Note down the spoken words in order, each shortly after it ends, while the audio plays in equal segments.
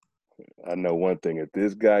I know one thing. If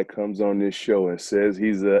this guy comes on this show and says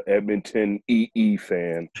he's a Edmonton EE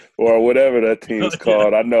fan or whatever that team's Yeah.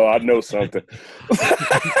 called, I know something.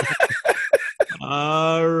 All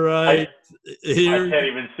I right. I Here. can't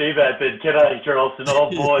even say that then, can I, Charleston? Oh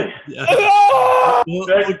boy. Yeah. Ah! We'll,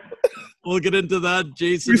 Next, we'll, we'll get into that,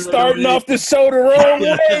 Jason. We Right starting away. off the show the wrong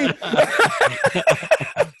way.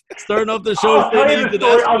 Starting off the show, I'll tell you the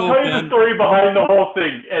story. I'll tell you the fan. story behind the whole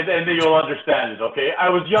thing, and then you'll understand it. Okay, I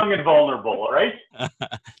was young and vulnerable. All right.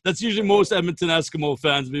 That's usually most Edmonton Eskimo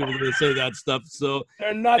fans be able to say that stuff. So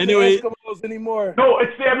They're not anyway, the Eskimos anymore. No,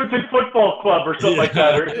 it's the Edmonton Football Club or something like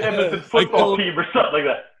that, or Yes. Edmonton Football Team or something like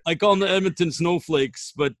that. I call them the Edmonton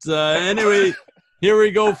Snowflakes. But anyway, here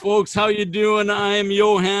we go, folks. How you doing? I am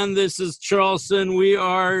Johan. This is Charleston. We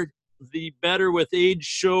are the Better with Age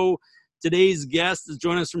show. Today's guest is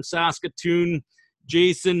joining us from Saskatoon,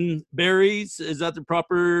 Jason Barris. Is that the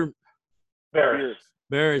proper? Barris.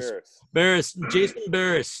 Jason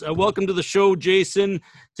Barris. Welcome to the show, Jason.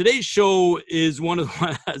 Today's show is one of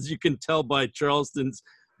the, as you can tell by Charleston's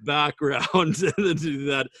background,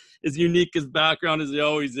 that is unique as background as he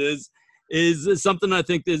always is something I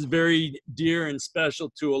think is very dear and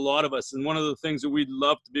special to a lot of us. And one of the things that we'd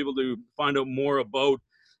love to be able to find out more about.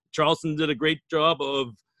 Charleston did a great job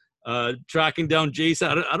of tracking down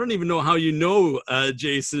Jason. I don't even know how you know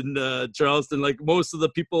Jason, Charleston. Like most of the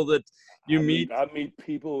people that you meet. I meet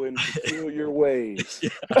people in peculiar ways.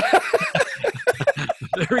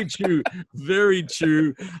 Very true. Very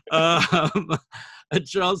true.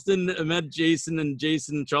 Charleston met Jason, and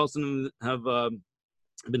Jason and Charleston have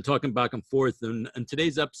been talking back and forth. And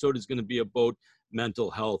today's episode is going to be about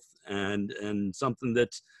mental health and something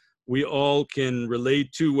that we all can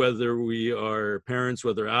relate to, whether we are parents,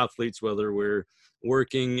 whether athletes, whether we're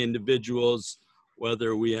working individuals,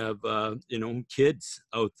 whether we have, kids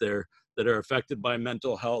out there that are affected by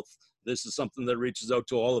mental health. This is something that reaches out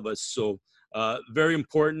to all of us. So very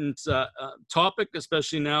important topic,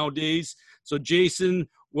 especially nowadays. So Jason,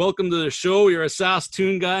 welcome to the show. You're a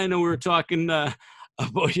Saskatoon guy. I know we were talking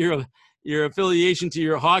about your affiliation to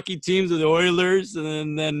your hockey teams, of the Oilers,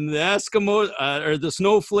 and then the Eskimos, or the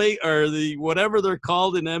Snowflake, or the whatever they're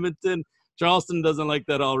called in Edmonton. Charleston doesn't like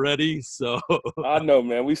that already, so. I know,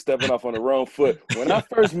 man. We stepping off on the wrong foot. When I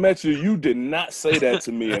first met you, you did not say that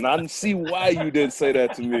to me, and I see why you didn't say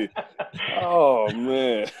that to me. Oh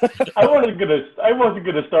man. I wasn't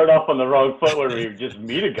gonna start off on the wrong foot when we just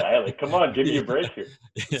meet a guy. Like, come on, give me a break here.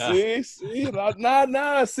 Yeah. See,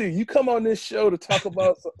 nah. See, you come on this show to talk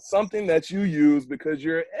about something that you use because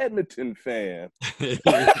you're an Edmonton fan.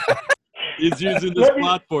 He's using this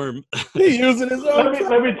platform. He's using his own.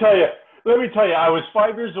 Let me tell you, I was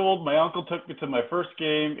 5 years old. My uncle took me to my first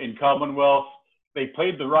game in Commonwealth. They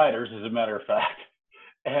played the Riders, as a matter of fact,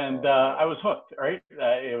 and I was hooked. Right?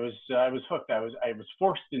 I was hooked. I was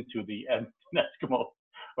forced into the Eskimo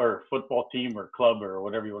or football team or club or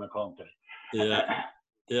whatever you want to call them today.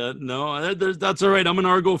 Yeah. No, that's all right. I'm an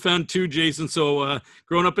Argo fan too, Jason. So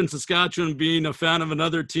growing up in Saskatchewan, being a fan of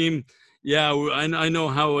another team. Yeah, I know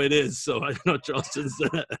how it is. So I know Charleston's.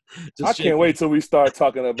 I can't wait till we start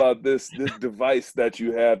talking about this device that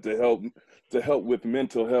you have to help with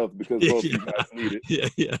mental health, because both of you guys need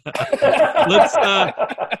it. Yeah.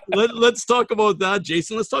 Let's talk about that,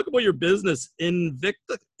 Jason. Let's talk about your business,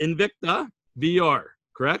 Invicta VR,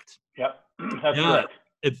 correct? Yep, that's correct.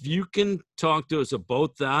 If you can talk to us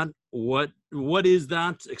about that, what is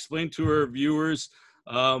that? Explain to our viewers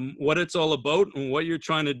what it's all about and what you're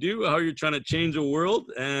trying to do, how you're trying to change the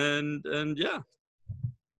world, and yeah.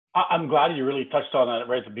 I'm glad you really touched on that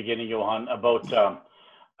right at the beginning, Johan, about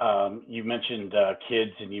you mentioned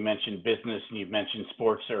kids, and you mentioned business, and you mentioned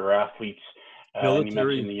sports or athletes, and you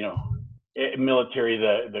mentioned military,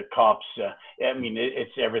 the cops.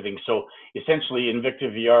 It's everything. So essentially,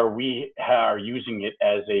 Invicta VR, we are using it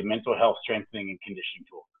as a mental health strengthening and conditioning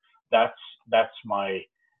tool. That's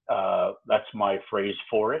my phrase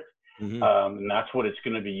for it. Mm-hmm. And that's what it's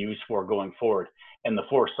going to be used for going forward. And the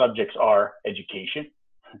 4 subjects are education.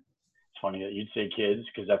 It's funny that you'd say kids,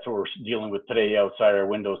 because that's what we're dealing with today outside our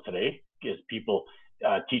windows today, is people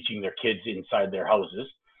teaching their kids inside their houses.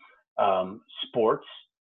 Sports,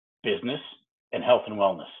 business, and health and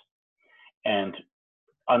wellness. And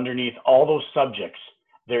underneath all those subjects,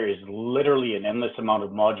 there is literally an endless amount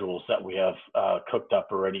of modules that we have cooked up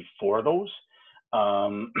already for those.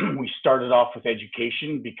 We started off with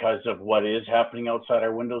education because of what is happening outside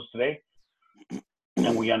our windows today.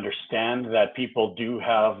 And we understand that people do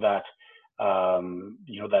have that,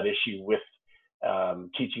 that issue with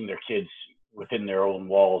teaching their kids within their own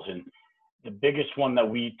walls. And the biggest one that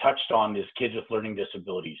we touched on is kids with learning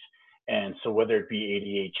disabilities. And so whether it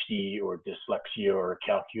be ADHD or dyslexia or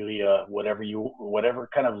calculia, whatever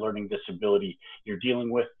kind of learning disability you're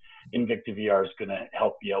dealing with, Invicta VR is going to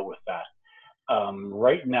help you out with that.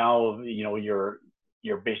 Right now, you're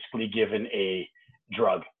basically given a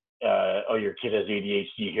drug. Oh, your kid has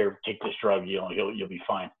ADHD. Here, take this drug. You'll be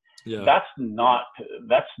fine. Yeah. That's not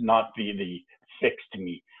the fix to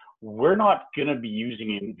me. We're not going to be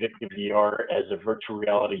using Invicta VR as a virtual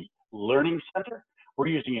reality learning center. We're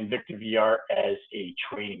using Invicta VR as a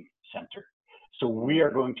training center. So we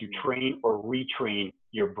are going to train or retrain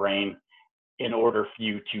your brain in order for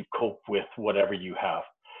you to cope with whatever you have.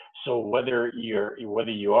 So whether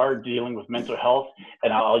you are dealing with mental health,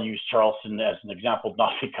 and I'll use Charleston as an example,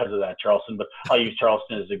 not because of that, Charleston, but I'll use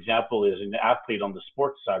Charleston as an example as an athlete on the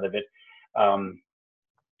sports side of it.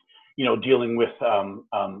 Dealing with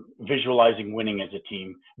visualizing winning as a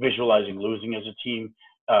team, visualizing losing as a team,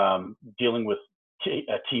 dealing with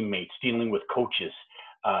teammates, dealing with coaches,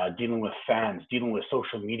 dealing with fans, dealing with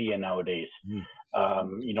social media nowadays.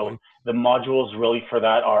 The modules really for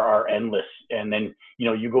that are endless. And then,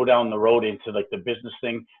 you go down the road into like the business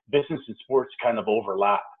thing. Business and sports kind of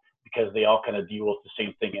overlap because they all kind of deal with the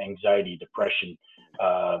same thing: anxiety, depression,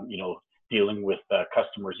 dealing with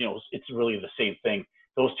customers. It's really the same thing.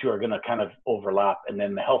 Those two are going to kind of overlap. And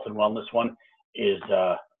then the health and wellness one is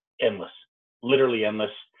endless, literally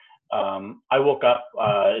endless. I woke up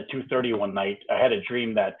at 2:30 one night. I had a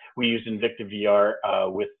dream that we used Invicta VR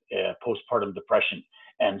with postpartum depression.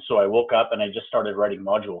 And so I woke up and I just started writing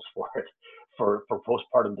modules for it, for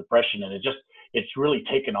postpartum depression. And it's really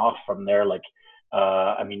taken off from there. Like,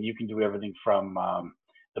 you can do everything from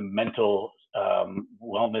the mental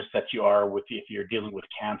wellness that you are with if you're dealing with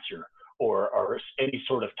cancer or any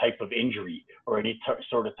sort of type of injury or any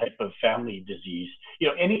sort of type of family disease.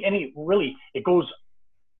 Any really, it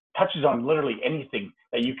touches on literally anything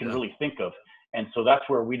that you can really think of. And so that's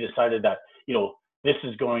where we decided that, this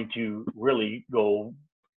is going to really go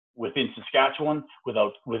within Saskatchewan,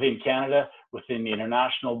 within Canada, within the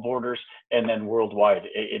international borders, and then worldwide.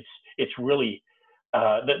 It's really,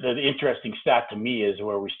 the interesting stat to me is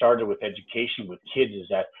where we started with education with kids is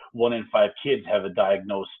that 1 in 5 kids have a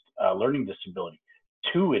diagnosed learning disability.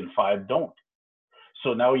 2 in 5 don't.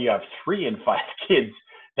 So now you have 3 in 5 kids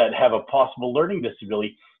that have a possible learning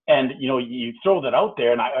disability. And, you throw that out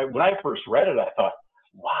there. And when I first read it, I thought,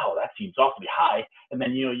 wow, that seems awfully high. And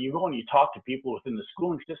then, you go and you talk to people within the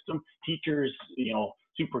schooling system, teachers,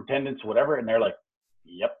 superintendents, whatever. And they're like,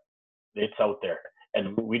 yep, it's out there.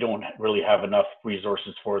 And we don't really have enough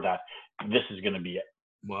resources for that. This is going to be it.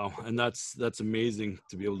 Wow. And that's amazing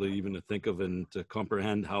to be able to even to think of and to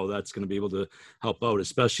comprehend how that's going to be able to help out,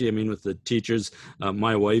 especially, with the teachers.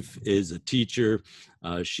 My wife is a teacher.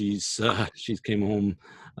 She's came home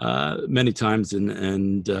many times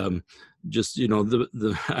and just,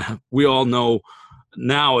 we all know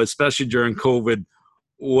now, especially during COVID,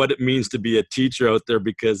 what it means to be a teacher out there,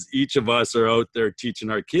 because each of us are out there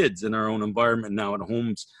teaching our kids in our own environment now at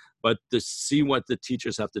homes. But to see what the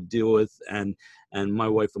teachers have to deal with, and my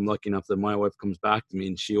wife, I'm lucky enough that my wife comes back to me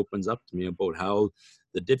and she opens up to me about how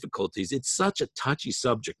the difficulties. It's such a touchy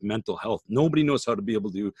subject, mental health. Nobody knows how to be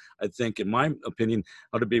able to, I think, in my opinion,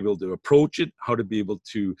 how to be able to approach it, how to be able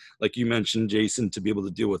to, like you mentioned, Jason, to be able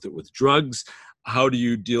to deal with it with drugs. How do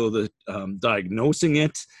you deal with diagnosing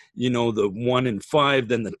it? The 1 in 5,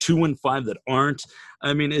 then the 2 in 5 that aren't.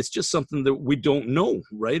 It's just something that we don't know,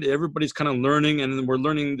 right? Everybody's kind of learning, and we're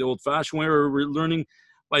learning the old-fashioned way, or we're learning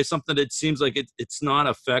by something that seems like it's not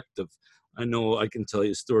effective. I know I can tell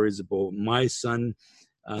you stories about my son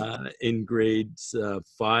in grade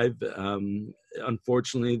 5.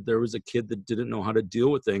 Unfortunately, there was a kid that didn't know how to deal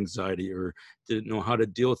with anxiety or didn't know how to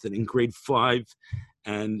deal with it in grade 5.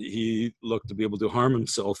 And he looked to be able to harm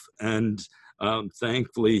himself. And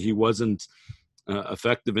thankfully, he wasn't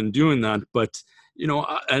effective in doing that. But,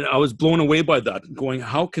 I was blown away by that, going,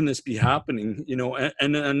 how can this be happening?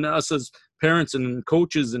 And us as parents and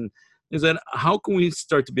coaches, and is that how can we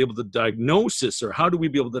start to be able to diagnose this, or how do we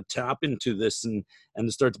be able to tap into this and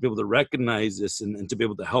to start to be able to recognize this and to be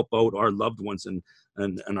able to help out our loved ones and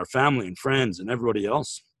our family and friends and everybody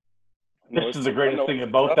else? This is the greatest thing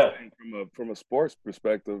about that. From a sports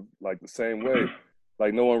perspective, like the same way,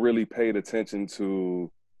 like no one really paid attention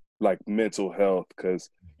to like mental health, because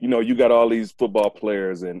you got all these football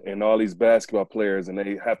players and all these basketball players, and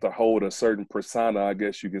they have to hold a certain persona, I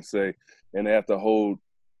guess you can say, and they have to hold,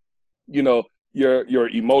 your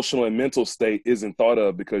emotional and mental state isn't thought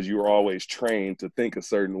of because you're always trained to think a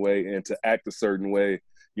certain way and to act a certain way,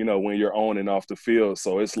 when you're on and off the field.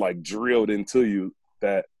 So it's like drilled into you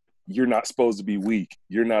that you're not supposed to be weak.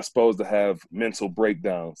 You're not supposed to have mental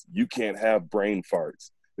breakdowns. You can't have brain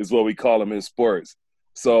farts, is what we call them in sports.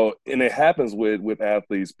 So, and it happens with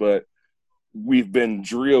athletes, but we've been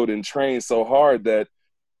drilled and trained so hard that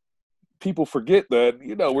people forget that,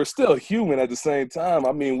 you know, we're still human at the same time.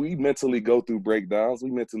 I mean, we mentally go through breakdowns.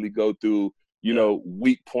 We mentally go through, you know,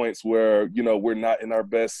 weak points where, you know, we're not in our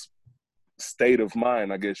best state of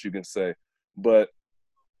mind, I guess you can say. But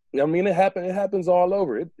I mean, it happens all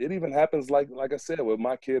over. It even happens like I said with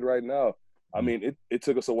my kid right now. I mean, it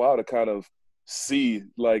took us a while to kind of see,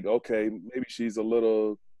 like, okay, maybe she's a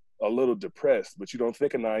little depressed, but you don't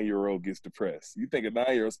think a 9-year-old gets depressed. You think a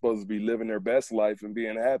 9-year-old is supposed to be living their best life and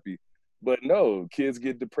being happy. But no, kids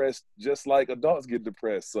get depressed just like adults get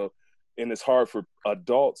depressed. So, and it's hard for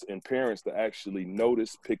adults and parents to actually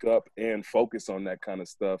notice, pick up, and focus on that kind of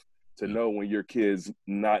stuff to know when your kid's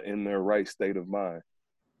not in their right state of mind.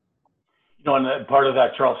 You know, and part of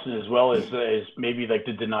that, Charleston, as well, is maybe like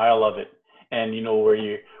the denial of it, and you know,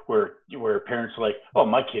 where parents are like, oh,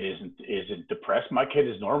 my kid isn't depressed, my kid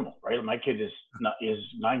is normal, right? My kid is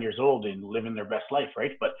 9 years old and living their best life,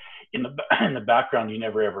 right? But in the background, you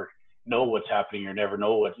never ever know what's happening, or never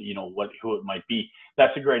know who it might be.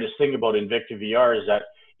 That's the greatest thing about Invicta VR, is that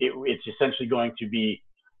it's essentially going to be,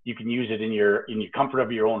 you can use it in your comfort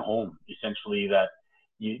of your own home, essentially, that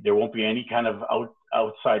there won't be any kind of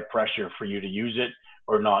outside pressure for you to use it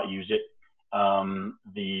or not use it.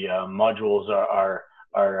 The modules are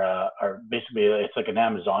basically, it's like an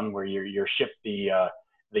Amazon, where you're shipped the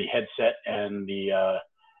headset and the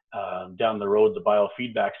down the road the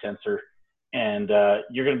biofeedback sensor, and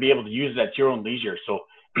you're going to be able to use that at your own leisure. So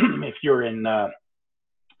if you're in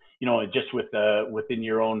just within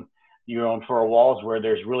your own four walls, where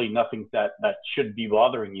there's really nothing that should be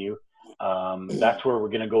bothering you, that's where we're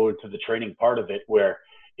going to go into the training part of it, where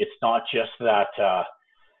it's not just that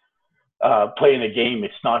playing a game.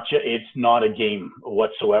 It's not a game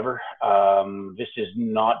whatsoever. This is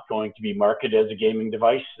not going to be marketed as a gaming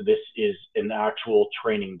device. This is an actual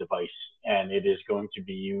training device, and it is going to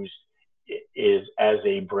be used as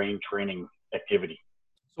a brain training activity.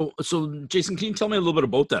 So Jason, can you tell me a little bit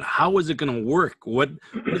about that? How is it going to work? What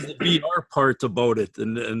is the VR part about it?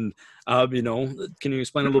 And can you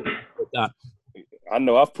explain a little bit about that? I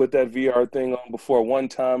know I've put that VR thing on before, one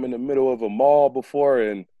time in the middle of a mall before,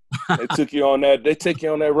 and they take you on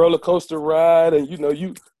that roller coaster ride, and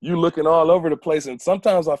you looking all over the place. And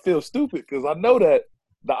sometimes I feel stupid because I know that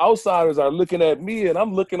the outsiders are looking at me, and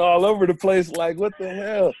I'm looking all over the place like, what the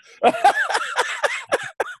hell?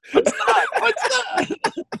 What's that?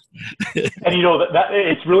 And that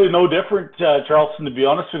it's really no different, Charleston, to be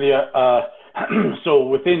honest with you. So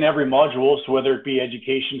within every module, so whether it be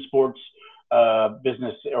education, sports,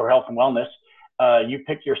 business, or health and wellness, you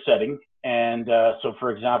pick your setting. And so,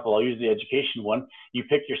 for example, I'll use the education one. You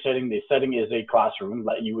pick your setting. The setting is a classroom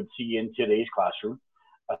that you would see in today's classroom.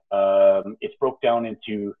 It's broke down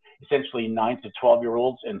into essentially 9 to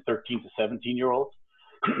 12-year-olds and 13 to 17-year-olds.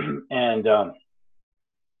 And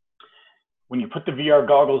when you put the VR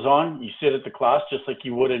goggles on, you sit at the class just like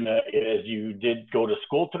you would as you did go to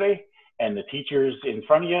school today. And the teacher's in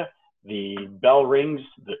front of you. The bell rings.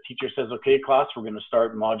 The teacher says, "Okay, class, we're going to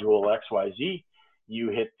start module XYZ." You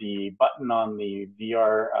hit the button on the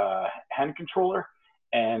VR hand controller,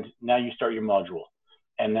 and now you start your module.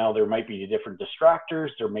 And now there might be different distractors.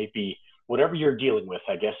 There might be whatever you're dealing with.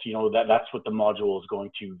 I guess that's what the module is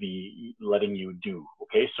going to be letting you do.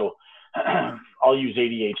 Okay, so I'll use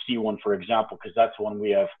ADHD one for example, because that's one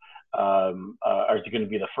we have are going to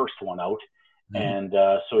be the first one out. Mm-hmm. And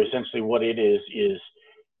so essentially what it is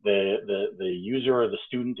the user or the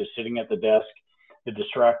student is sitting at the desk. The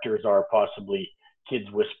distractors are possibly kids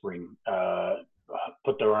whispering,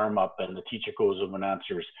 put their arm up, and the teacher goes over and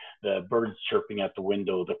answers, the birds chirping at the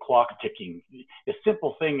window, the clock ticking. A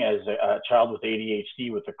simple thing as a child with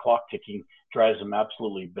ADHD with the clock ticking drives them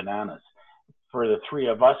absolutely bananas. For the three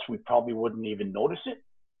of us, we probably wouldn't even notice it.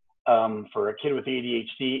 For a kid with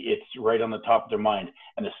ADHD, it's right on the top of their mind.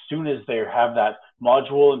 And as soon as they have that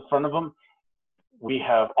module in front of them, we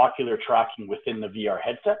have ocular tracking within the VR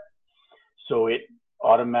headset. So it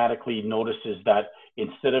automatically notices that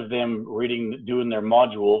instead of them doing their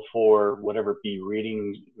module for whatever it be,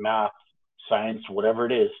 reading, math, science, whatever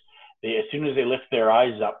it is, as soon as they lift their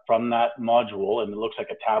eyes up from that module, and it looks like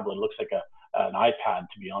a tablet, it looks like an iPad,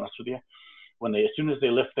 to be honest with you, as soon as they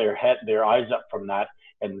lift their eyes up from that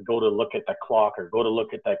and go to look at the clock or go to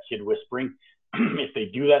look at that kid whispering, if they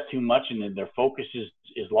do that too much and then their focus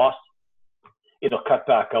is lost, it'll cut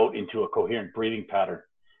back out into a coherent breathing pattern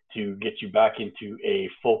to get you back into a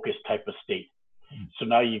focused type of state. So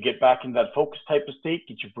now you get back in that focus type of state,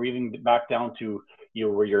 get your breathing back down to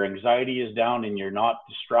where your anxiety is down and you're not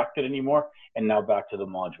distracted anymore. And now back to the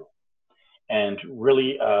module. And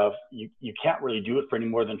really, you can't really do it for any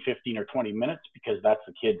more than 15 or 20 minutes because that's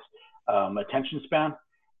the kid's attention span.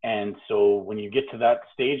 And so when you get to that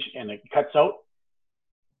stage and it cuts out,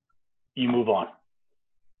 you move on.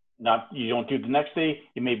 You don't do it the next day.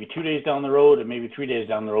 It may be 2 days down the road, or maybe 3 days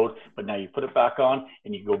down the road. But now you put it back on,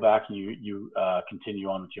 and you go back and you continue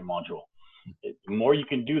on with your module. The more you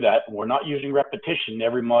can do that, we're not using repetition.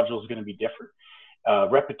 Every module is going to be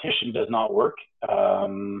different. Repetition does not work.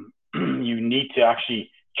 You need to actually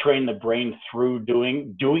train the brain through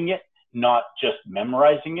doing it, not just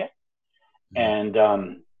memorizing it.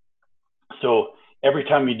 And so every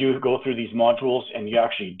time you do go through these modules and you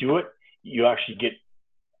actually do it, you actually get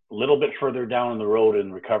a little bit further down the road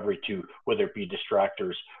in recovery too, whether it be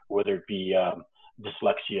distractors, whether it be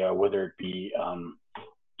dyslexia, whether it be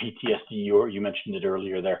PTSD, or you mentioned it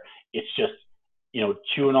earlier there. It's just,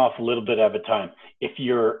 chewing off a little bit at a time. If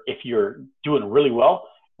you're doing really well,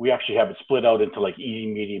 we actually have it split out into like easy,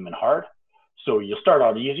 medium, and hard. So you'll start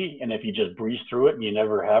out easy, and if you just breeze through it and you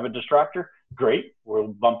never have a distractor, great. We'll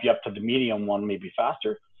bump you up to the medium one, maybe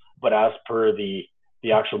faster. But as per the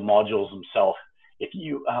actual modules themselves, if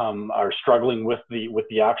you are struggling with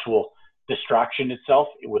the actual distraction itself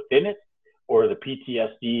within it, or the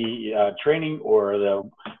PTSD training, or the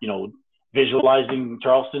visualizing,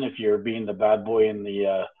 Charleston, if you're being the bad boy in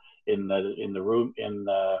the room in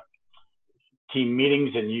the team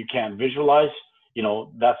meetings and you can't visualize,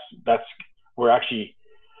 that's where actually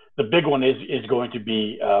the big one is going to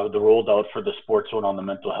be the rolled out for the sports one on the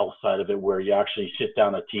mental health side of it, where you actually sit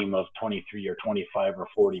down a team of 23 or 25 or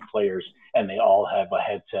 40 players and they all have a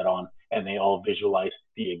headset on and they all visualize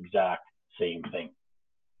the exact same thing.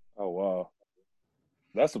 Oh, wow.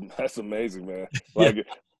 That's amazing, man.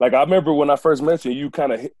 Like I remember when I first mentioned, you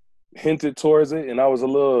kind of hinted towards it, and I was a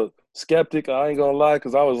little skeptic. I ain't gonna lie,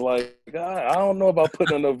 because I was like, I don't know about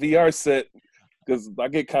putting on a VR set, because I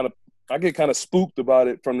get kind of spooked about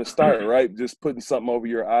it from the start, right? Just putting something over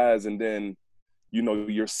your eyes, and then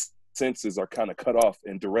your senses are kind of cut off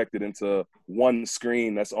and directed into one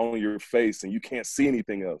screen that's on your face, and you can't see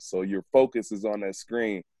anything else. So your focus is on that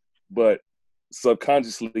screen, but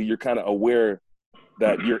subconsciously you're kind of aware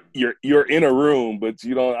that you're in a room, but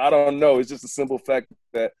I don't know. It's just a simple fact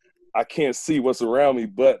that I can't see what's around me,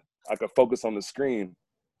 but I can focus on the screen.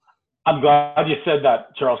 I'm glad you said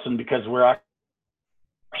that, Charleston, because we're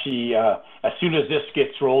actually, as soon as this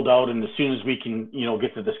gets rolled out and as soon as we can,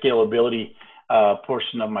 get to the scalability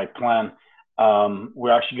portion of my plan,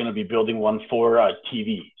 we're actually going to be building one for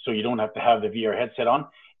TV. So you don't have to have the VR headset on.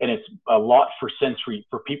 And it's a lot for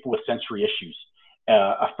people with sensory issues.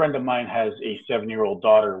 A friend of mine has a 7-year-old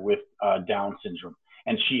daughter with Down syndrome,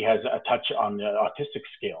 and she has a touch on the autistic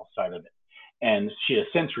scale side of it. And she has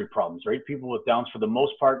sensory problems, right? People with Downs, for the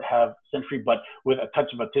most part, have sensory, but with a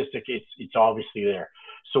touch of autistic, it's obviously there.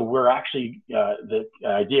 So we're actually, the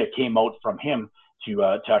idea came out from him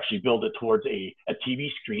to actually build it towards a TV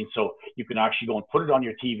screen. So you can actually go and put it on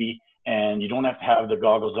your TV, and you don't have to have the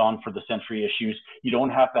goggles on for the sensory issues. You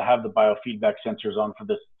don't have to have the biofeedback sensors on for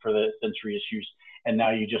the sensory issues. And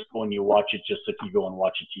now you just go and you watch it just like you go and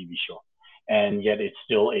watch a TV show. And yet it's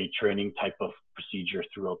still a training type of procedure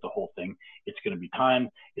throughout the whole thing. It's going to be timed.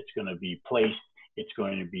 It's going to be placed. It's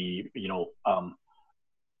going to be,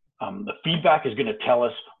 the feedback is going to tell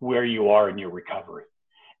us where you are in your recovery.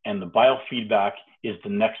 And the biofeedback is the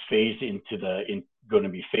next phase going to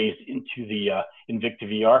be phased into the Invicta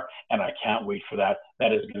VR, and I can't wait for that.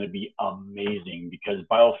 That is going to be amazing, because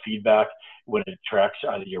biofeedback, when it tracks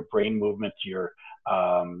either your brain movements, your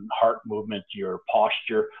heart movement, your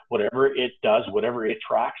posture, whatever it does, whatever it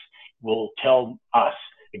tracks, will tell us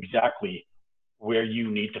exactly where you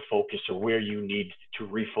need to focus or where you need to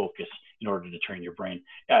refocus in order to train your brain.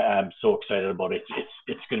 I'm so excited about it.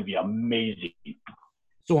 It's going to be amazing.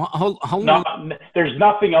 So how long? There's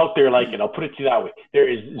nothing out there like it. I'll put it to you that way. There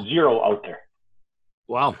is zero out there.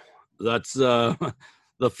 Wow, that's the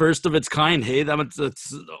first of its kind. Hey, that's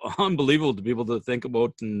unbelievable to be able to think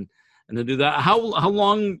about and to do that. How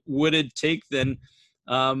long would it take then,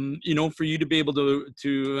 for you to be able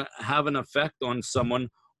to have an effect on someone,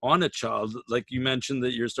 on a child? Like you mentioned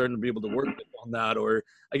that you're starting to be able to work on that, or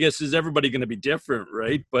I guess is everybody going to be different,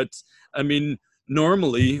 right? But I mean,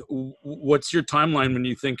 normally, what's your timeline when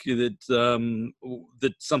you think that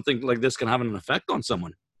that something like this can have an effect on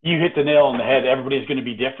someone? You hit the nail on the head. Everybody's going to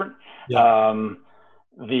be different. Yeah.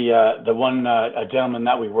 The one a gentleman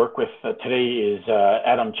that we work with today is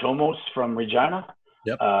Adam Chomos from Regina.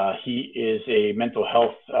 Yep. He is a mental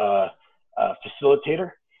health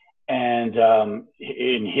facilitator, and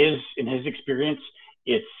in his experience,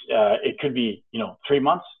 it could be 3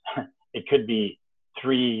 months, it could be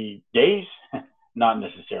 3 days, not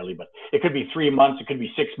necessarily, but it could be 3 months, it could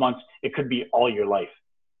be 6 months, it could be all your life.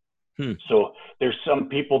 So there's some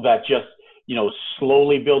people that just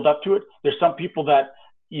slowly build up to it. There's some people that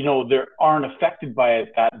they aren't affected by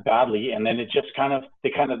it that badly, and then it just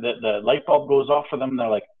the light bulb goes off for them, and they're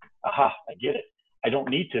like, aha, I get it. I don't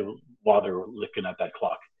need to bother looking at that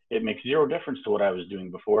clock. It makes zero difference to what I was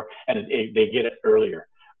doing before, and they get it earlier.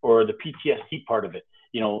 Or the PTSD part of it,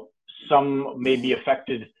 some may be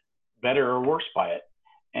affected better or worse by it,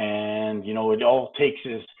 and it all takes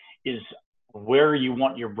is where you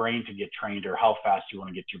want your brain to get trained, or how fast you want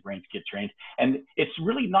to get your brain to get trained. And it's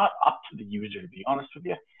really not up to the user, to be honest with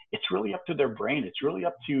you. It's really up to their brain. It's really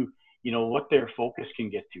up to what their focus can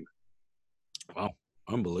get to. Wow,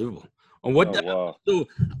 unbelievable. So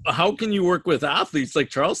how can you work with athletes like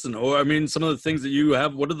Charleston? Or, I mean, some of the things that you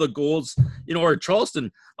have, what are the goals, or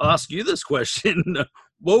Charleston, I'll ask you this question.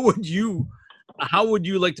 How would you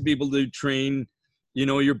like to be able to train,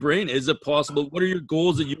 your brain? Is it possible? What are your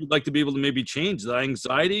goals that you would like to be able to maybe change? The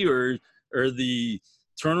anxiety or the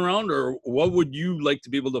turnaround, or what would you like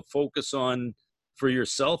to be able to focus on for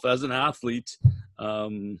yourself as an athlete?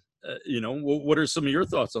 What are some of your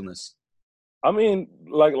thoughts on this? I mean,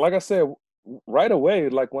 like I said, right away,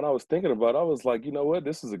 like when I was thinking about it, I was like, you know what,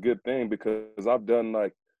 this is a good thing, because I've done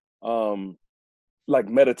like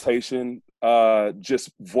meditation,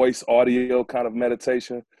 just voice audio kind of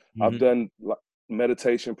meditation. Mm-hmm. I've done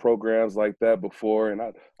meditation programs like that before,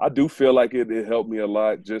 and I do feel like it helped me a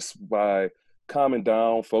lot, just by calming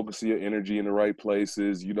down, focusing your energy in the right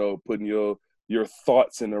places, putting your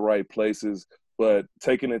thoughts in the right places, but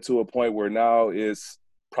taking it to a point where now it's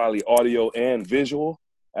probably audio and visual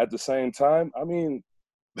at the same time. I mean,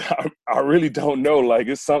 I really don't know. Like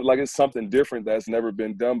it's something different that's never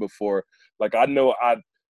been done before. Like I know I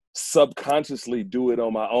subconsciously do it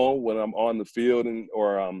on my own when I'm on the field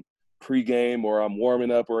or I'm pregame or I'm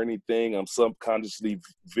warming up or anything. I'm subconsciously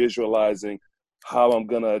visualizing how I'm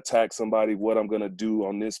gonna attack somebody, what I'm gonna do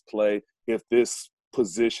on this play. If this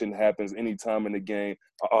position happens anytime in the game,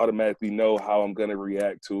 I automatically know how I'm gonna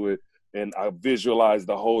react to it. And I visualize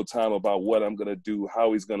the whole time about what I'm going to do,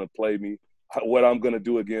 how he's going to play me, what I'm going to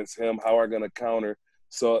do against him, how I'm going to counter.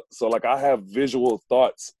 So like I have visual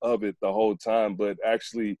thoughts of it the whole time, but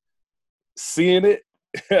actually seeing it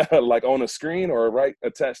like on a screen or right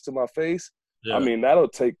attached to my face, yeah. I mean, that'll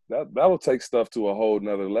take stuff to a whole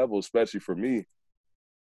nother level, especially for me.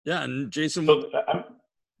 Yeah. And Jason,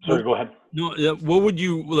 sorry, go ahead. No, what would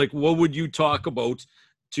you talk about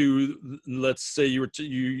to, let's say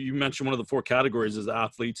you mentioned one of the 4 categories as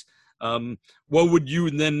athletes. What would you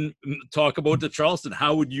then talk about to Charleston?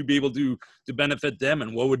 How would you be able to benefit them,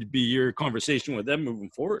 and what would be your conversation with them moving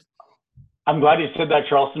forward? I'm glad you said that,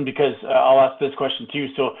 Charleston, because I'll ask this question too.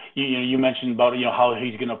 So you mentioned about how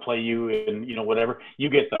he's going to play you and whatever. You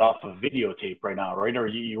get that off of videotape right now, right? Or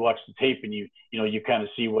you watch the tape and you kind of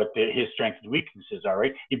see what his strengths and weaknesses are,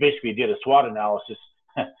 right? You basically did a SWOT analysis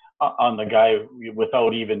on the guy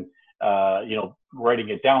without even writing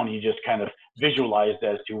it down. He just kind of visualized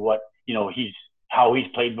as to what how he's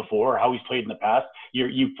played before, or how he's played in the past.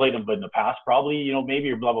 You've played him in the past, probably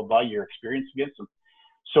maybe, or blah blah blah, your experience against him.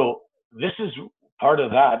 So this is part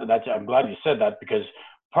of that. I'm glad you said that, because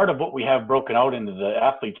part of what we have broken out into the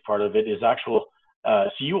athletes part of it is actual.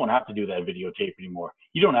 So you won't have to do that videotape anymore.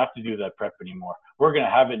 You don't have to do that prep anymore. We're going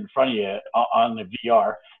to have it in front of you on the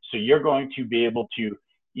VR, so you're going to be able to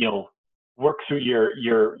work through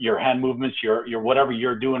your hand movements, your whatever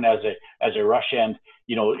you're doing as a rush end,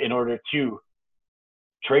 in order to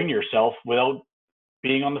train yourself without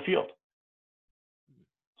being on the field.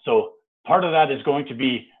 So part of that is going to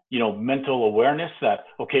be, mental awareness that,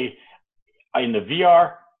 okay, in the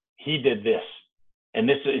VR, he did this, and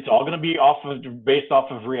it's all going to be based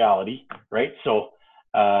off of reality, right? So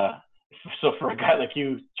for a guy like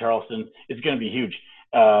you, Charleston, it's going to be huge.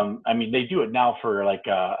 I mean, they do it now for like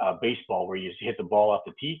a baseball where you hit the ball off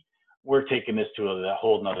the tee. We're taking this to a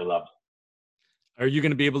whole nother level. Are you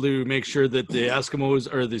going to be able to make sure that the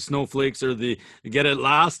Eskimos or the Snowflakes or get it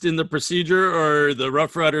last in the procedure, or the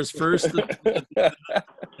Rough Riders first?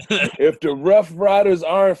 If the Rough Riders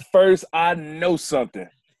aren't first, I know something.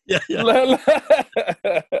 Yeah.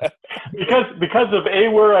 because of A,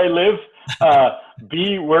 where I live,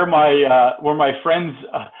 B, where my friends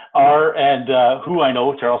are, and who I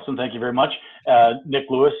know. Charleston, thank you very much. Nick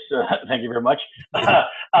Lewis, thank you very much.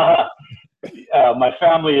 My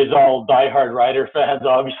family is all diehard Rider fans,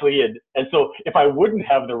 obviously, and so if I wouldn't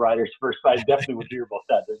have the Riders first, I definitely would hear about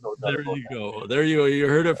that. There's no doubt There about you go. There you go. You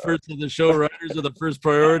heard it first on the show. Riders are the first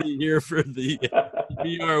priority here for the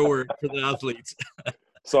VR work for the athletes.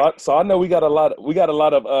 So I know we got a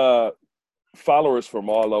lot of followers from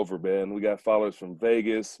all over, man. We got followers from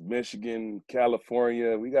Vegas, Michigan,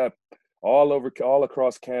 California. We got all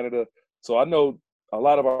across Canada. So I know a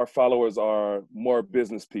lot of our followers are more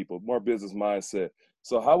business people, more business mindset.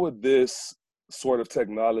 So how would this sort of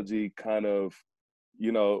technology kind of,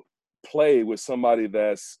 play with somebody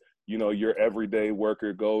that's, your everyday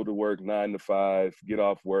worker, go to work 9 to 5, get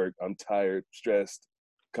off work, I'm tired, stressed,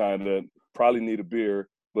 kind of probably need a beer,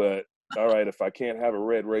 but all right, if I can't have a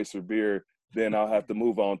Red Racer beer, then I'll have to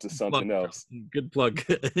move on to something else. Good plug.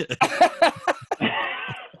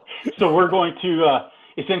 So we're going to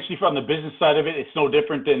essentially from the business side of it, it's no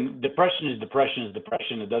different than depression is depression.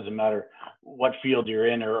 It doesn't matter what field you're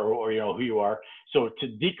in or who you are. So to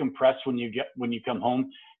decompress when you come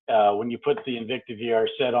home, when you put the Invicta VR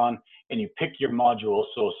set on and you pick your module.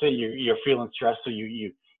 So say you're feeling stressed, so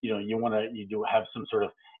you do have some sort of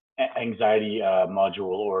anxiety module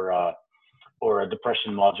or a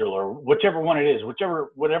depression module or whichever one it is,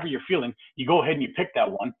 whatever you're feeling, you go ahead and you pick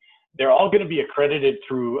that one. They're all going to be accredited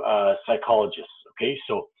through psychologists. Okay,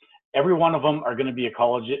 so every one of them are going to be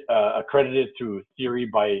accredited through Theory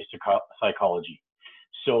by Psychology.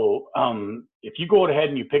 So if you go ahead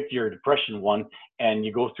and you pick your depression one and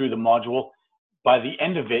you go through the module, by the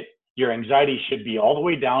end of it, your anxiety should be all the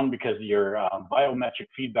way down because your biometric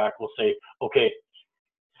feedback will say, okay,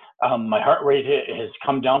 my heart rate has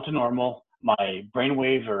come down to normal. My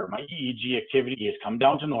brainwave or my EEG activity has come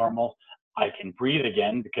down to normal. I can breathe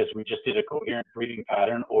again because we just did a coherent breathing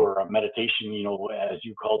pattern or a meditation, as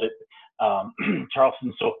you called it,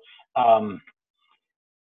 Charleston. So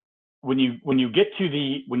when you get to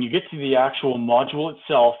the actual module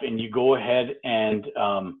itself and you go ahead and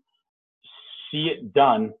see it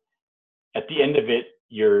done, at the end of it,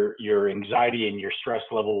 your anxiety and your stress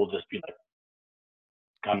level will just be like,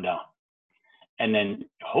 come down. And then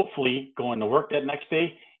hopefully going to work that next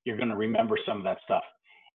day, you're going to remember some of that stuff.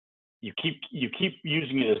 You keep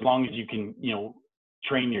using it as long as you can,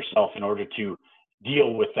 train yourself in order to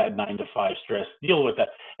deal with that 9 to 5 stress, deal with that.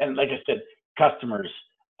 And like I said, customers,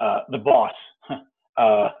 the boss,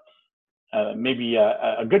 maybe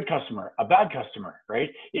a good customer, a bad customer, right?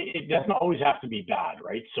 It doesn't always have to be bad,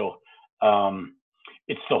 right? So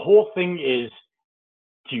it's the whole thing is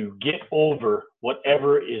to get over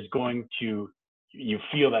whatever is going to, you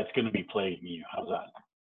feel that's going to be plaguing you. How's that?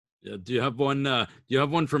 Yeah. Do you have one? Do you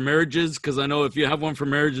have one for marriages? Because I know if you have one for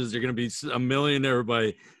marriages, you're going to be a millionaire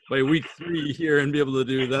by week 3 here and be able to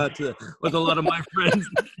do that with a lot of my friends.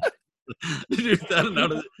 Do that and how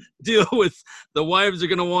to deal with the wives are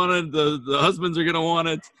going to want it, the husbands are going to want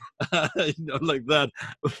it, like that.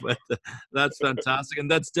 But that's fantastic,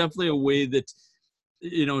 and that's definitely a way that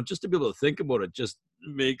just to be able to think about it just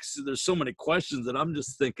makes, there's so many questions that I'm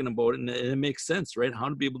just thinking about, and it makes sense, right? How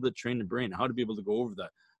to be able to train the brain, how to be able to go over that,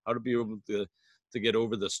 how to be able to get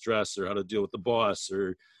over the stress, or how to deal with the boss,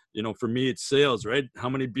 or for me it's sales, right? How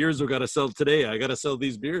many beers we got to sell today? I got to sell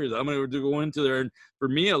these beers. I'm going to go into there, and for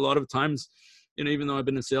me, a lot of times, even though I've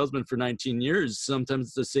been a salesman for 19 years, sometimes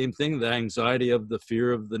it's the same thing, the anxiety of the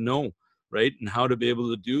fear of the no, right? And how to be able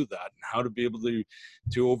to do that, and how to be able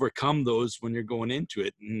to overcome those when you're going into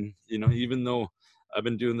it. And even though I've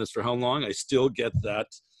been doing this for how long, I still get that,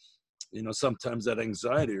 sometimes that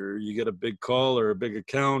anxiety, or you get a big call or a big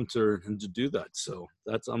account, and to do that. So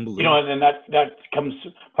that's unbelievable. And that comes,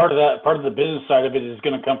 part of the business side of it is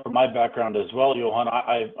going to come from my background as well, Johan.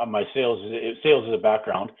 My sales is a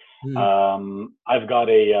background. Mm-hmm. I've got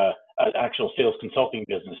an actual sales consulting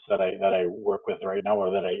business that I work with right now,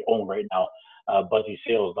 or that I own right now,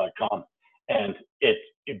 buzzysales.com. And it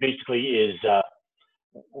basically is,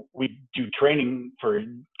 we do training for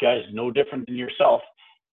guys no different than yourself,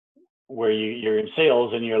 where you're in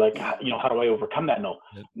sales and you're like, how do I overcome that? No.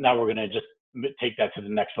 Yep. Now we're going to just take that to the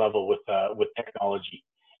next level with technology.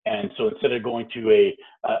 And so instead of going to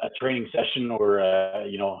a training session, or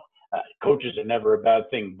coaches are never a bad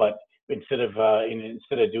thing, but instead of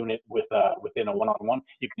doing it within a one-on-one,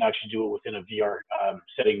 you can actually do it within a VR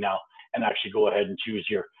setting now, and actually go ahead and choose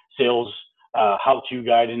your sales how-to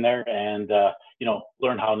guide in there, and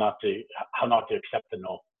learn how not to accept the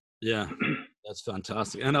no. Yeah, that's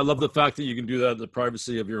fantastic. And I love the fact that you can do that in the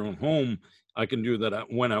privacy of your own home. I can do that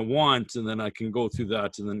when I want, and then I can go through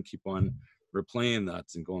that and then keep on replaying that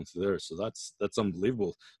and going through there. So that's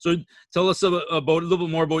unbelievable. So tell us about a little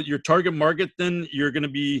bit more about your target market. Then you're going to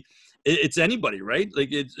be, it's anybody, right? Like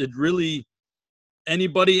it really,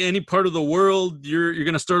 anybody, any part of the world, you're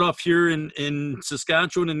going to start off here in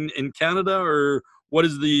Saskatchewan in Canada, or what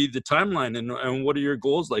is the timeline, and what are your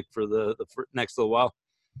goals like for the next little while?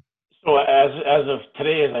 So as of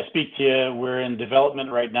today, as I speak to you, we're in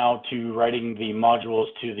development right now to writing the modules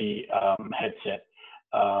to the headset.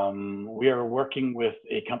 We are working with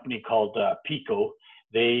a company called Pico.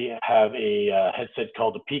 They have a headset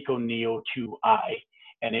called the Pico Neo 2i,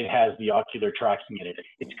 and it has the ocular tracking in it.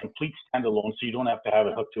 It's complete standalone, so you don't have to have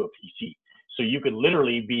it hooked to a PC. So you could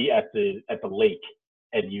literally be at the lake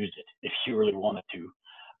and use it if you really wanted to.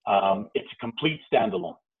 It's a complete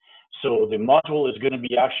standalone. So the module is going to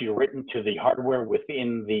be actually written to the hardware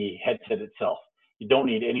within the headset itself. You don't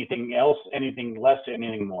need anything else, anything less,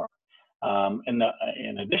 anything more. In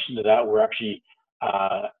addition to that, we're actually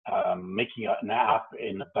making an app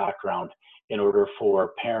in the background in order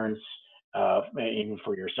for parents, even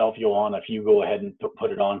for yourself, Johan, if you go ahead and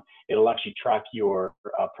put it on, it'll actually track your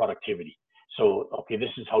productivity. So, okay, this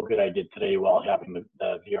is how good I did today while having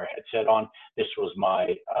the VR headset on. This was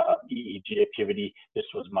my EEG activity. This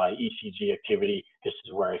was my ECG activity. This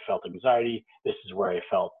is where I felt anxiety. This is where I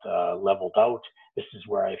felt leveled out. This is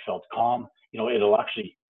where I felt calm. You know, it'll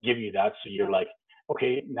actually give you that. So you're like,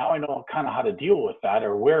 okay, now I know kind of how to deal with that,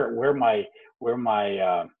 or where my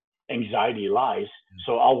anxiety lies.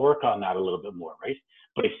 So I'll work on that a little bit more, right?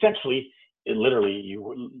 But essentially, it literally,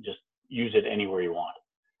 you just use it anywhere you want.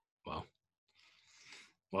 Wow.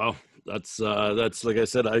 Wow, that's like I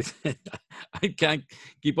said, I can't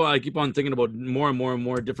keep on. I keep on thinking about more and more and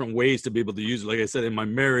more different ways to be able to use it. Like I said, in my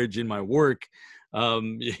marriage, in my work,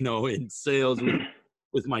 you know, in sales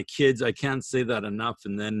with my kids, I can't say that enough.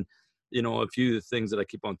 And then, you know, a few of the things that I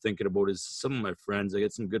keep on thinking about is some of my friends. I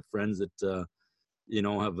get some good friends that, you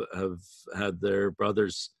know, have had their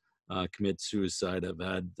brothers commit suicide. I've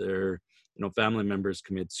had their, you know, family members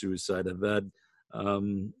commit suicide. I've had,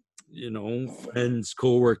 you know, friends,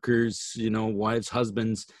 coworkers, you know, wives,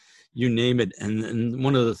 husbands, you name it. And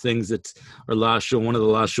one of the things that one of the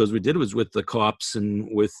last shows we did was with the cops and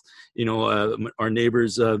with, you know, our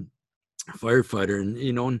neighbor's firefighter, and,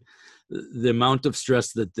 you know, and the amount of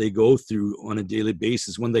stress that they go through on a daily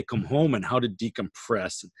basis when they come home, and how to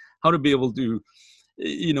decompress, and how to be able to,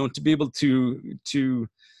 you know, to be able to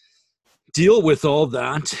deal with all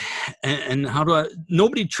that, and how to,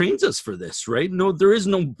 nobody trains us for this, right? No, there is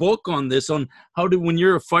no book on this, on how to, when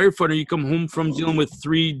you're a firefighter, you come home from dealing with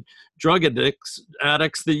 3 drug addicts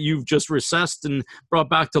that you've just recessed and brought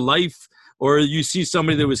back to life, or you see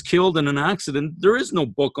somebody that was killed in an accident. There is no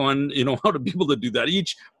book on, you know, how to be able to do that.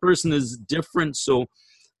 Each person is different. So,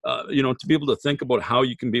 you know, to be able to think about how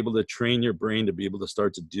you can be able to train your brain to be able to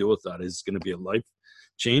start to deal with that is going to be a life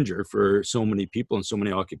changer for so many people and so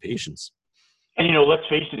many occupations. And, you know, let's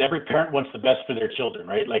face it, every parent wants the best for their children,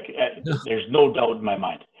 right? Like, there's no doubt in my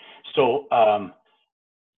mind. So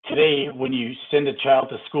today, when you send a child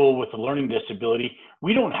to school with a learning disability,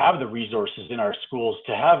 we don't have the resources in our schools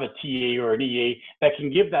to have a TA or an EA that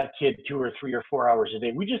can give that kid 2 or 3 or 4 hours a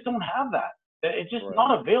day. We just don't have that. It's just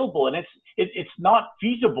not available, and it's not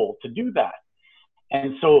feasible to do that.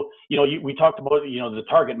 And so, you know, we talked about, you know, the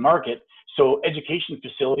target market. So education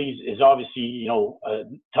facilities is obviously, you know,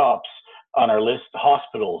 tops on our list.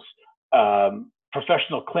 Hospitals,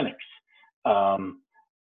 professional clinics,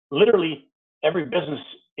 literally every business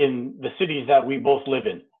in the cities that we both live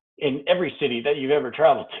in every city that you've ever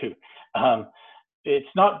traveled to. It's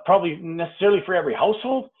not probably necessarily for every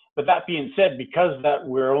household, but that being said, because that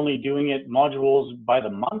we're only doing it modules by the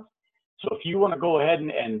month. So if you want to go ahead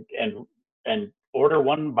and order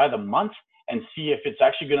one by the month and see if it's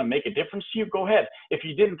actually going to make a difference to you, go ahead. If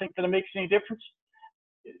you didn't think that it makes any difference,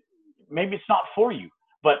 maybe it's not for you.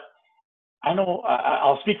 But I know,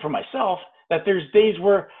 I'll speak for myself, that there's days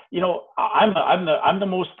where, you know, I'm the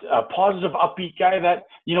most positive, upbeat guy that,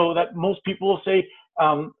 you know, that most people will say,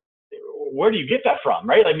 where do you get that from,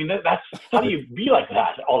 right? I mean, that's, how do you be like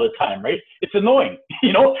that all the time, right? It's annoying,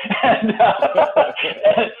 you know,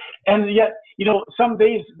 and yet, you know, some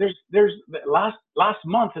days there's last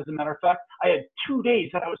month, as a matter of fact, I had 2 days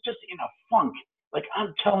that I was just in a funk. Like,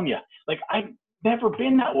 I'm telling you, like, I've never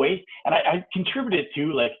been that way. And I contributed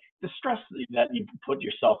to, like, the stress that you put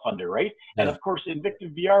yourself under, right? Yeah. And of course,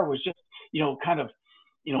 Invictive VR was just, you know, kind of,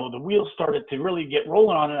 you know, the wheels started to really get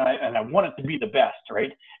rolling on it, and I want it to be the best,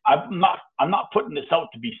 right? I'm not putting this out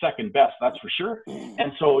to be second best, that's for sure.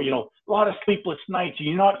 And so, you know, a lot of sleepless nights,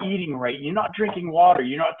 you're not eating right, you're not drinking water,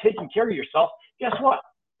 you're not taking care of yourself. Guess what?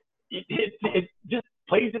 It just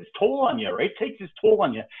plays its toll on you, right? Takes its toll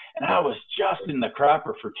on you. And I was just in the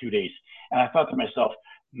crapper for 2 days. And I thought to myself,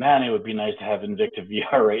 man, it would be nice to have Invictive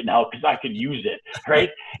VR right now, because I could use it,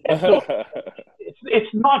 right? And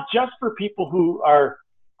it's not just for people who are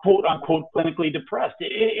quote unquote clinically depressed.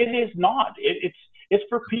 It is not. It's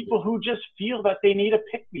for people who just feel that they need a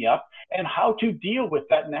pick me up and how to deal with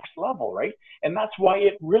that next level, right? And that's why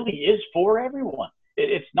it really is for everyone.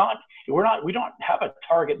 It's not, we don't have a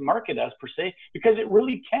target market as per se, because it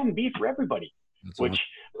really can be for everybody. That's which,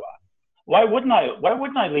 why wouldn't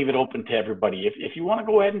I leave it open to everybody? If you want to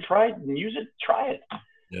go ahead and try it and use it, try it.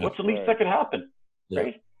 Yeah. What's the least that could happen,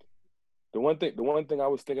 right? The one thing I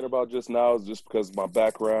was thinking about just now is just because of my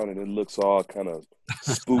background and it looks all kind of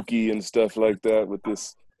spooky and stuff like that with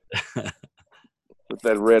this, with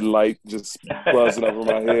that red light just buzzing over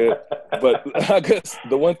my head. But I guess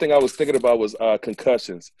the one thing I was thinking about was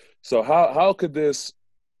concussions. So how could this,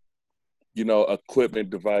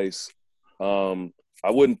 equipment device, I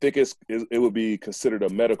wouldn't think it would be considered a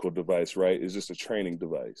medical device, right? It's just a training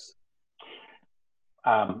device.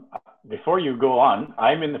 Before you go on,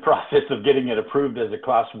 I'm in the process of getting it approved as a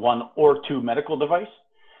class 1 or 2 medical device.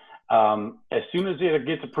 As soon as it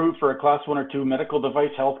gets approved for a class 1 or 2 medical device,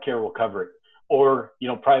 healthcare will cover it, or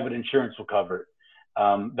private insurance will cover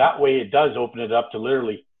it. That way, it does open it up to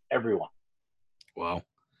literally everyone. Wow,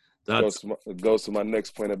 it goes to my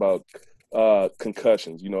next point about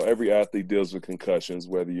concussions. Every athlete deals with concussions,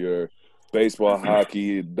 whether you're baseball,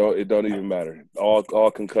 hockey, it don't even matter. All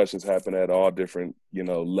concussions happen at all different,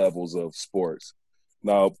 levels of sports.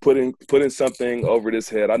 Now, putting something over this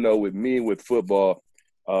head, I know with me with football,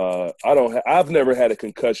 I've never had a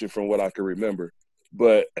concussion from what I can remember.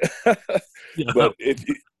 But but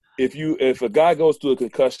if a guy goes through a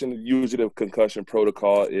concussion, usually the concussion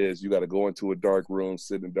protocol is you got to go into a dark room,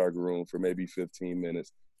 sit in a dark room for maybe 15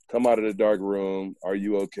 minutes, come out of the dark room. Are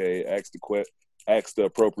you okay? Ask the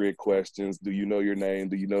appropriate questions. Do you know your name?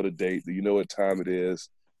 Do you know the date? Do you know what time it is?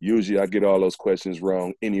 Usually I get all those questions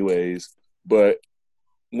wrong anyways. But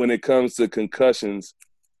when it comes to concussions,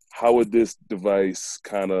 how would this device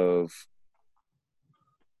kind of,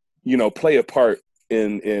 play a part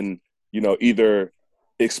in either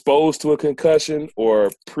exposed to a concussion or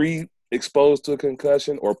pre-exposed to a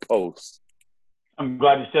concussion or post? I'm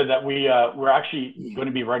glad you said that. We're actually going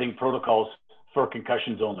to be writing protocols for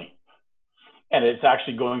concussions only. And it's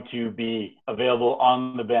actually going to be available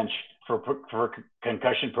on the bench for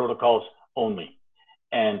concussion protocols only.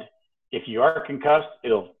 And if you are concussed,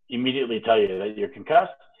 it'll immediately tell you that you're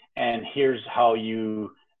concussed. And here's how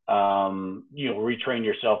you, retrain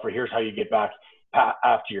yourself, or here's how you get back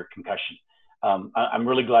after your concussion. I'm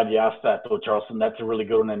really glad you asked that, though, Charleston. That's a really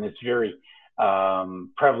good one, and it's very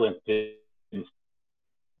prevalent in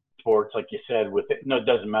sports, like you said. It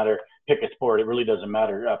doesn't matter. Pick a sport. It really doesn't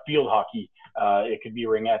matter. Field hockey. It could be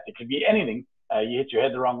ringette. It could be anything. You hit your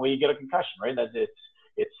head the wrong way, you get a concussion, right?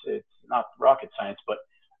 It's not rocket science, but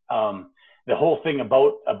the whole thing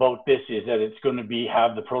about this is that it's going to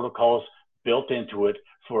have the protocols built into it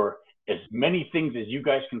for as many things as you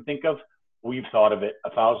guys can think of. We've thought of it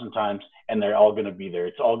 1,000 times, and they're all going to be there.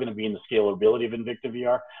 It's all going to be in the scalability of Invicta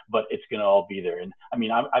VR, but it's going to all be there. And I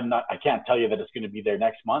mean, I can't tell you that it's going to be there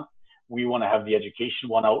next month. We want to have the education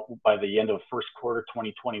one out by the end of first quarter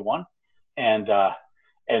 2021, and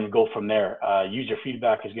go from there. User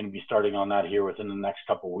feedback is going to be starting on that here within the next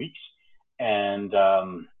couple of weeks, and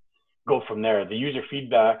go from there. The user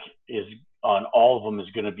feedback is on all of them is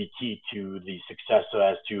going to be key to the success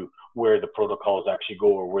as to where the protocols actually go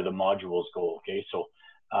or where the modules go. Okay, so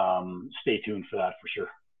stay tuned for that for sure.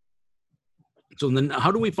 So then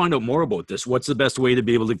how do we find out more about this? What's the best way to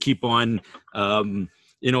be able to keep on,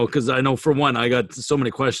 because I know for one, I got so many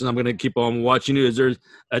questions. I'm going to keep on watching you. Is there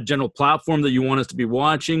a general platform that you want us to be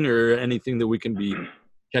watching, or anything that we can be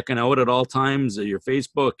checking out at all times? Your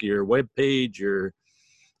Facebook, your webpage, your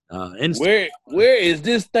Instagram? Where is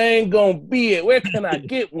this thing going to be at? Where can I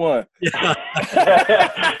get one?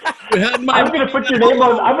 I'm going to put your name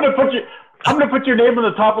on. I'm going to put your name on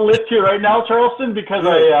the top of the list here right now, Charleston, because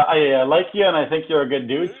I like you and I think you're a good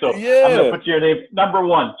dude. So yeah. I'm going to put your name number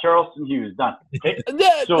 1, Charleston Hughes. Done. Okay.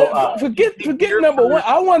 Forget number 1.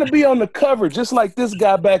 I want to be on the cover, just like this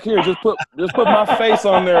guy back here. Just put my face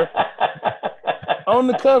on there, on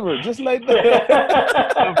the cover, just like that.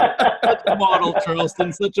 Such a model,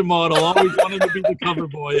 Charleston. Such a model. Always wanted to be the cover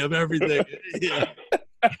boy of everything. Yeah.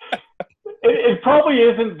 It probably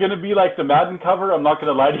isn't going to be like the Madden cover. I'm not going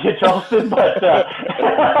to lie to you, Charleston. But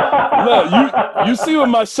look, you see what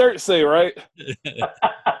my shirt say, right?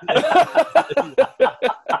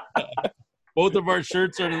 Both of our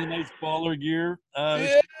shirts are in the nice baller gear.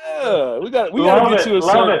 Yeah, we got to get you a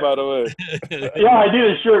shirt, by the way. Yeah, I need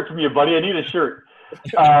a shirt from you, buddy. I need a shirt.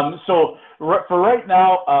 So for right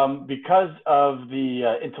now, because of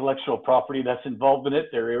the intellectual property that's involved in it,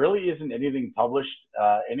 there really isn't anything published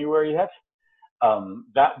anywhere yet.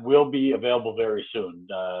 That will be available very soon.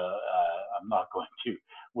 I'm not going to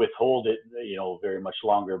withhold it, very much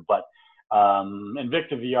longer, but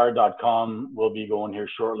InvictaVR.com will be going here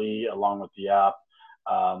shortly along with the app.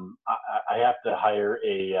 I have to hire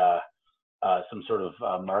some sort of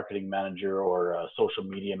marketing manager or a social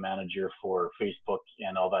media manager for Facebook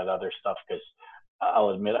and all that other stuff, because I'll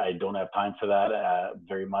admit I don't have time for that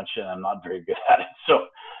very much, and I'm not very good at it. So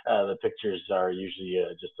the pictures are usually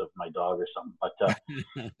just of my dog or something. But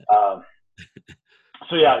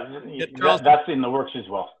so yeah, that's in the works as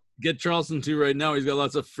well. Get Charleston too right now. He's got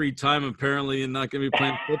lots of free time apparently, and not going to be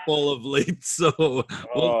playing football of late. So,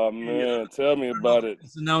 man, tell me about it.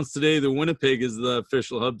 It's announced today that Winnipeg is the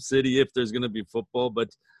official hub city if there's going to be football.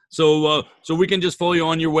 But so we can just follow you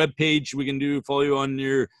on your webpage. We can follow you on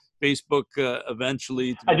your Facebook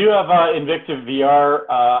eventually. I do have InvictaVR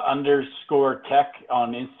 _tech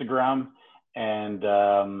on Instagram, and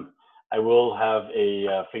I will have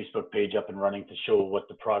a Facebook page up and running to show what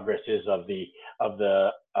the progress is of the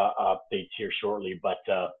updates here shortly. But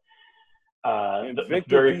the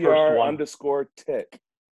very first one _tech.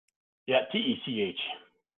 Yeah, TECH.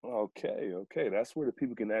 Okay. That's where the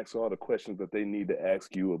people can ask all the questions that they need to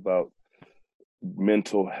ask you about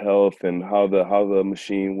mental health and how the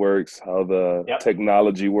machine works, how the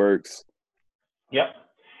technology works. Yep.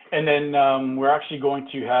 And then we're actually going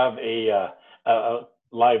to have a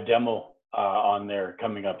live demo on there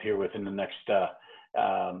coming up here within the next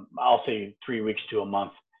I'll say 3 weeks to a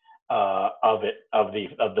month of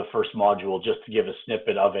the first module, just to give a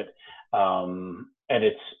snippet of it. And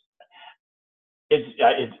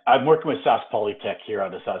I'm working with Sask Polytech here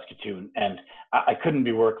out of Saskatoon, and I couldn't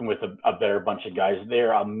be working with a better bunch of guys.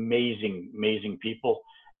 They're amazing people.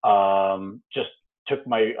 Just took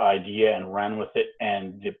my idea and ran with it,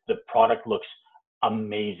 and the product looks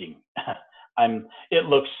amazing. It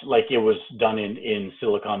looks like it was done in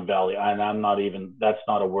Silicon Valley, and that's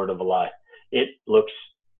not a word of a lie. It looks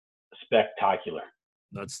spectacular.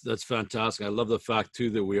 That's fantastic. I love the fact too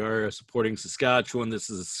that we are supporting Saskatchewan. This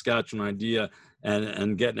is a Saskatchewan idea,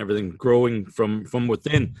 and getting everything growing from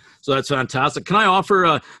within. So that's fantastic. Can I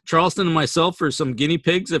offer Charleston and myself for some guinea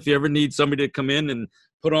pigs if you ever need somebody to come in and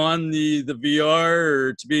put on the VR,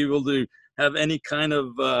 or to be able to have any kind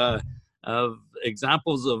of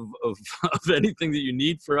examples of anything that you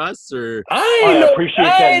need for us? Or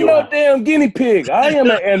I ain't no damn guinea pig. I am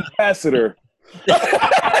an ambassador.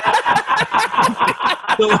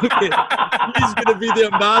 So, okay. He's going to be the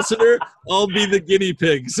ambassador. I'll be the guinea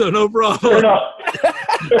pig. So no problem. Fair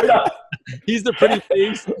enough. He's the pretty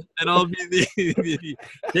face, and I'll be the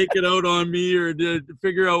take it out on me, or to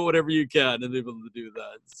figure out whatever you can and be able to do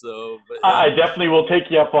that. So, but, yeah. I definitely will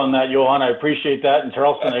take you up on that, Johan. I appreciate that, and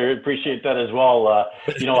Charleston, I appreciate that as well.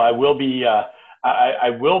 I will be. I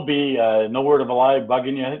will be, no word of a lie,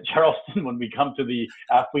 bugging you, Charleston, when we come to the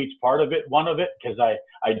athletes part of it, because I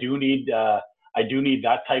do need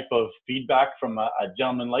that type of feedback from a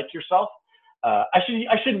gentleman like yourself. I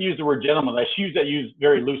shouldn't use the word gentleman. I should use that used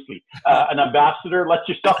very loosely. An ambassador, like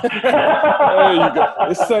yourself. There you go.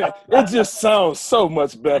 It just sounds so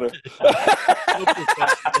much better. There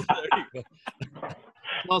you go.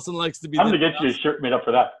 Charleston likes to be. I'm going to get you a shirt made up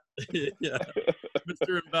for that. Yeah,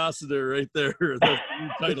 Mr. Ambassador, right there. That's the new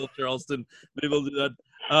title, Charleston. Maybe we'll do that.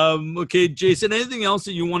 Okay, Jason. Anything else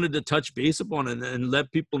that you wanted to touch base upon and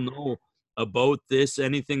let people know about this?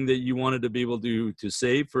 Anything that you wanted to be able to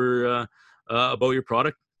say for about your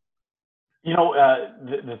product?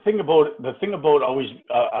 The thing about always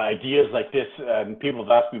ideas like this, and people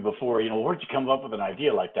have asked me before, where'd you come up with an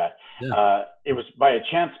idea like that? Yeah. It was by a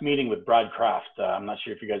chance meeting with Brad Kraft. I'm not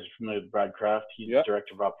sure if you guys are familiar with Brad Kraft. He's the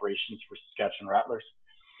Director of Operations for Saskatchewan Rattlers.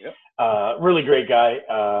 Yep. Really great guy.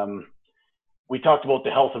 We talked about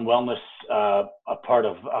the health and wellness, a part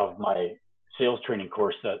of my sales training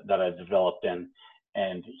course that I developed. And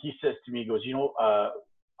he says to me, he goes,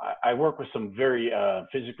 I work with some very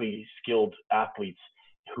physically skilled athletes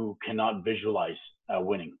who cannot visualize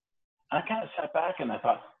winning. And I kind of sat back and I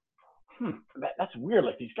thought, that's weird.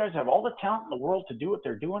 Like, these guys have all the talent in the world to do what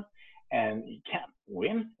they're doing, and you can't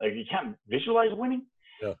win. Like, you can't visualize winning.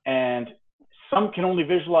 Yeah. And some can only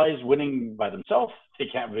visualize winning by themselves. They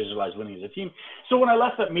can't visualize winning as a team. So when I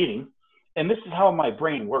left that meeting, and this is how my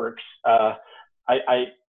brain works, I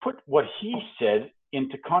put what he said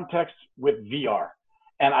into context with VR.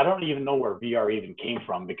 And I don't even know where VR even came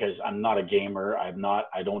from, because I'm not a gamer.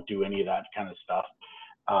 I don't do any of that kind of stuff.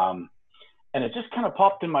 And it just kind of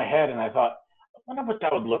popped in my head, and I thought, wonder what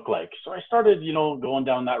that would look like. So I started, going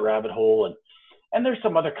down that rabbit hole, and there's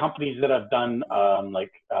some other companies that have done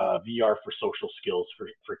VR for social skills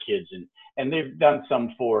for kids, and they've done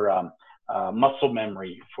some for muscle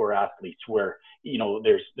memory for athletes, where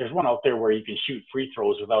there's one out there where you can shoot free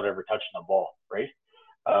throws without ever touching the ball, right?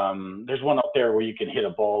 There's one out there where you can hit a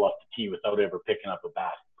ball off the tee without ever picking up a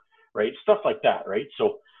bat, right? Stuff like that, right?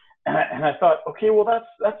 So, and I thought, okay, well,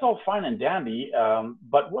 that's all fine and dandy,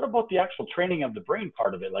 but what about the actual training of the brain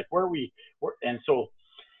part of it? Like and so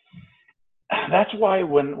that's why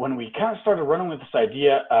when we kind of started running with this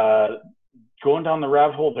idea, going down the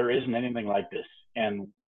rabbit hole, there isn't anything like this. And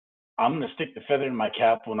I'm going to stick the feather in my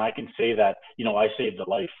cap when I can say that, I saved a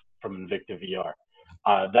life from Invicta VR.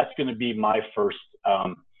 That's going to be my first,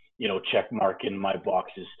 check mark in my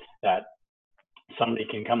boxes, that somebody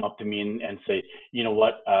can come up to me and say, you know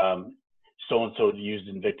what, so-and-so used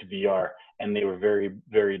Invicta VR and they were very,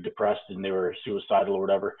 very depressed and they were suicidal or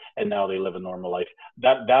whatever, and now they live a normal life.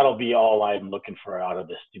 That'll be all I'm looking for out of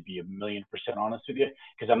this, to be 1,000,000% honest with you,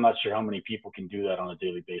 because I'm not sure how many people can do that on a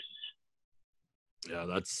daily basis. Yeah,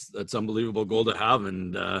 that's unbelievable goal to have,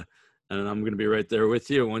 and I'm going to be right there with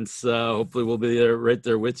you once. Hopefully, we'll be right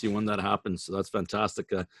there with you when that happens. So that's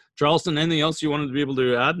fantastic. Charleston, anything else you wanted to be able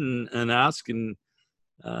to add and ask? And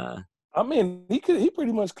I mean, he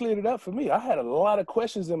pretty much cleared it up for me. I had a lot of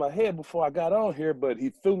questions in my head before I got on here, but he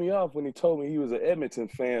threw me off when he told me he was an Edmonton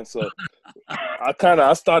fan. So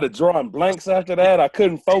I started drawing blanks after that. I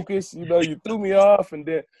couldn't focus. You threw me off, and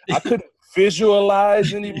then I couldn't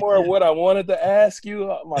visualize anymore what I wanted to ask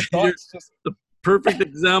you. My thoughts just the perfect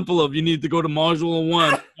example of you need to go to module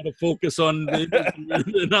 1 to focus on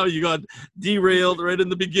now you got derailed right in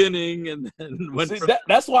the beginning and went. See,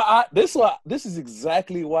 this is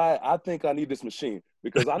exactly why I think I need this machine,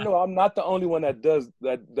 because I know I'm not the only one that does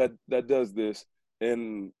this,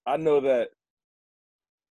 and I know that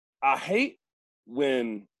I hate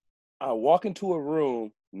when I walk into a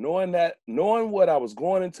room knowing what I was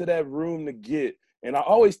going into that room to get. And I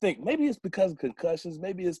always think maybe it's because of concussions,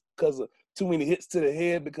 maybe it's because of too many hits to the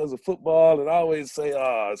head because of football. And I always say,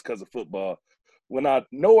 it's because of football. When I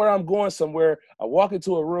know where I'm going somewhere, I walk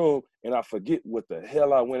into a room and I forget what the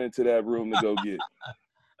hell I went into that room to go get.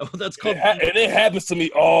 Oh, that's called. And it happens to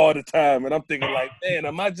me all the time. And I'm thinking like, man,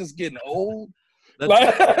 am I just getting old?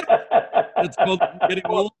 It's called getting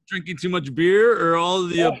old, drinking too much beer, or all of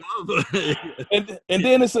the above. and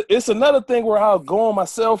then it's another thing where I'll go on my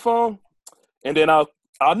cell phone, and then I'll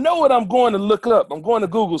know what I'm going to look up. I'm going to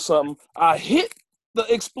Google something. I hit the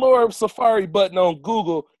Explorer Safari button on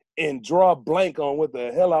Google and draw a blank on what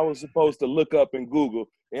the hell I was supposed to look up in Google.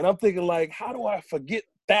 And I'm thinking like, how do I forget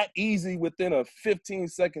that easy within a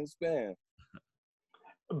 15-second span?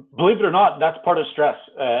 Believe it or not, that's part of stress,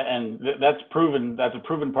 and that's proven. That's a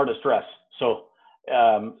proven part of stress. So,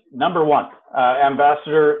 number one,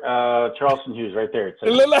 Ambassador Charleston Hughes, right there.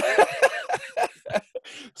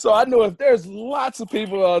 So I know if there's lots of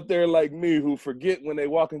people out there like me who forget when they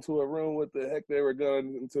walk into a room what the heck they were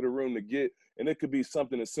going into the room to get, and it could be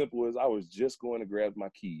something as simple as I was just going to grab my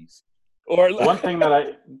keys. Or the one thing that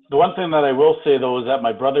I will say though is that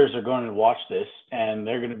my brothers are going to watch this, and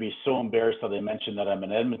they're going to be so embarrassed that they mentioned that I'm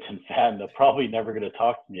an Edmonton fan. They're probably never going to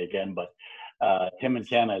talk to me again. But Tim and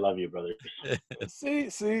Ken, I love you, brothers. See,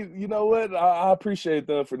 you know what? I appreciate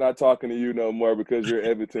them for not talking to you no more because you're an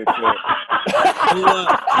Edmonton fan.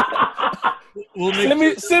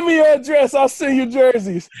 Send me your address. I'll send you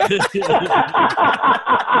jerseys.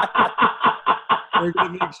 We're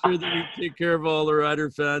going to make sure that we take care of all the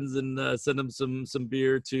Rider fans and send them some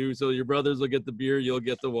beer too. So your brothers will get the beer, you'll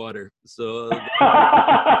get the water. So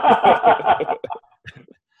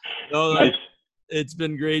nice. It's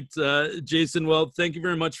been great, Jason. Well, thank you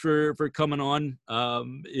very much for coming on.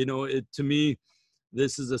 To me,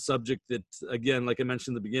 this is a subject that, again, like I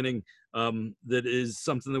mentioned in the beginning, that is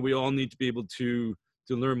something that we all need to be able to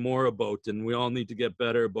learn more about, and we all need to get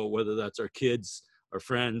better about, whether that's our kids, our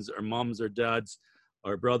friends, our moms, our dads,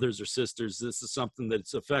 our brothers or sisters. This is something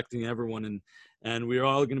that's affecting everyone, and we're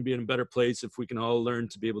all going to be in a better place if we can all learn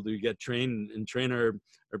to be able to get trained and train our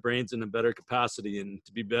brains in a better capacity and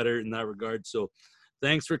to be better in that regard. So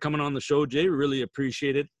thanks for coming on the show, Jay. We really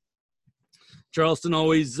appreciate it. Charleston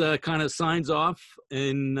always kind of signs off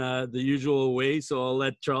in the usual way, so I'll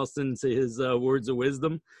let Charleston say his words of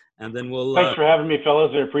wisdom, and then we'll. Thanks for having me,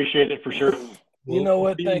 fellas. I appreciate it for sure. You know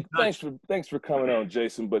what? Thanks for coming on,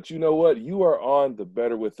 Jason. But you know what? You are on the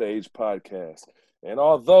Better with Age podcast. And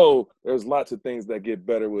although there's lots of things that get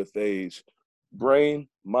better with age,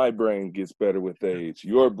 my brain gets better with age.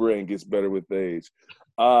 Your brain gets better with age.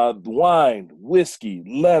 Wine, whiskey,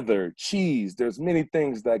 leather, cheese. There's many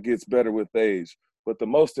things that gets better with age, but the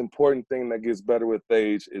most important thing that gets better with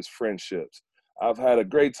age is friendships. I've had a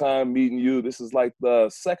great time meeting you. This is like the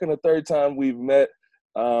second or third time we've met.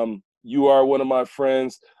 You are one of my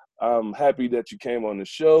friends. I'm happy that you came on the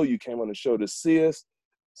show. You came on the show to see us.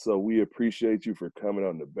 So we appreciate you for coming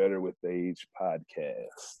on the Better with Age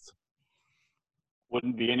podcast.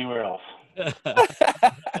 Wouldn't be anywhere else.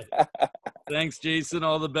 Thanks, Jason.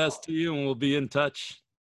 All the best to you, and we'll be in touch.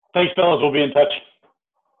 Thanks, fellas. We'll be in touch.